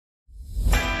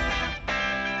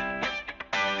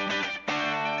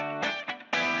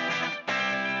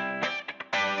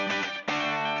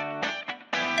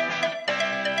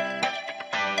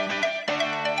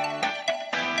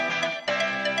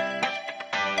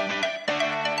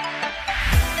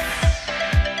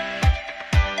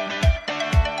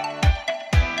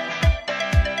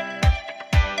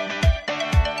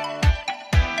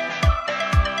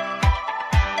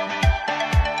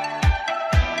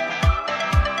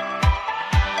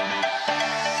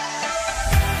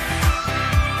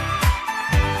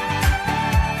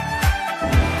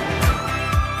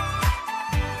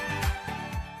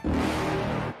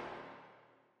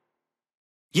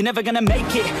You're never gonna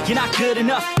make it, you're not good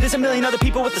enough. There's a million other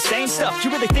people with the same stuff. You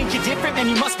really think you're different? Man,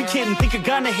 you must be kidding. Think you're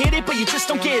gonna hit it, but you just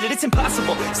don't get it. It's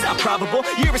impossible, it's not probable,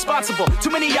 you're irresponsible. Too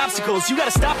many obstacles, you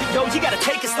gotta stop it, yo. You gotta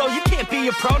take it slow, you can't be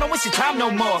a pro, don't waste your time no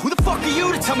more. Who the fuck are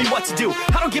you to tell me what to do?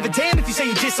 I don't give a damn if you say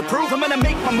you disapprove. I'm gonna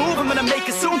make my move, I'm gonna make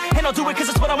it soon. And I'll do it cause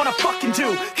it's what I wanna fucking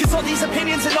do. Cause all these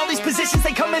opinions and all these positions,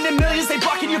 they come in millions, they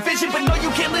blocking your vision. But no, you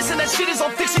can't listen, that shit is all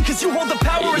fiction. Cause you hold the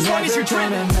power as long as you're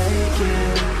dreaming.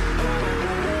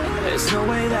 There's no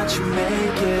way that you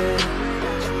make it.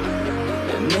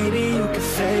 And maybe you could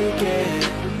fake it,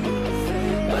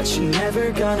 but you're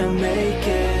never gonna make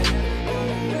it.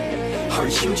 Are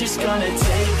you just gonna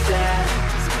take that?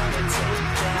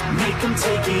 Make them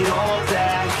take it all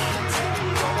back.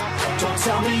 Don't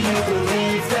tell me you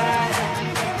believe that.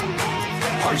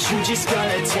 Are you just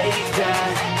gonna take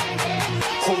that?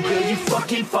 Or will you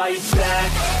fucking fight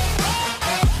back?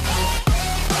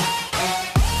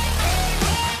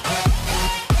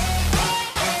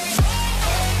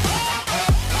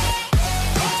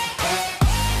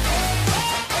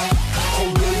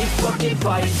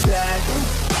 Fight back.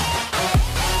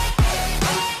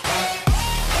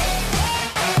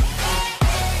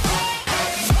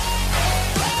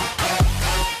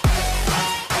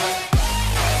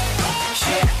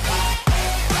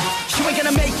 You ain't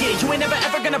gonna make it, you ain't never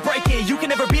ever gonna break it. You can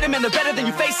never beat them and they're better than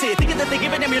you face it. Thinking that they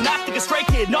give a damn, you're not, think a straight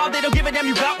kid. No, they don't give a damn,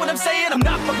 you got what I'm saying? I'm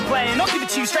not fucking playing, I'll give it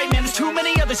to you straight, man. There's too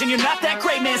many others and you're not that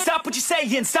great, man. Stop what you're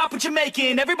saying, stop what you're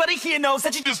making. Everybody here knows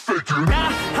that you just faking.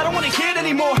 Nah, I don't wanna hear it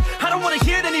anymore, I don't wanna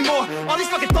hear it anymore. All these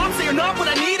fucking thoughts, they are not what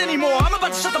I need anymore. I'm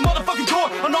about to shut the motherfucking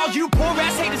door on all you poor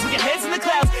ass haters with your heads in the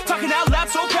clouds. Talking out loud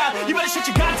so proud, you better shut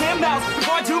your goddamn mouth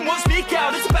before I do more speak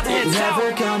out. It's about to head south.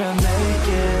 Never gonna make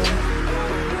it.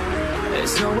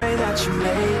 There's no way that you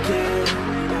make it.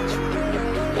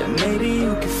 And maybe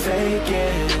you could fake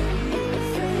it,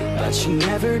 but you're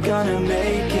never gonna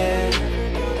make it.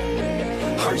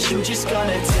 Are you just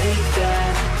gonna take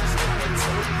that?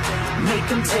 Make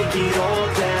them take it all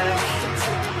back.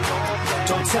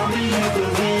 Don't tell me you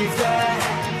believe that.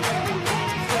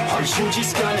 Are you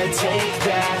just gonna take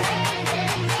that?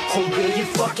 Or will you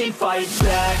fucking fight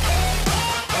back?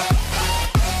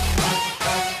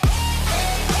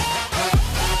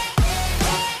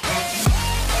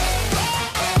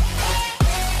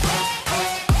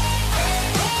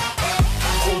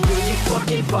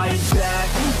 Fight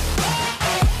back.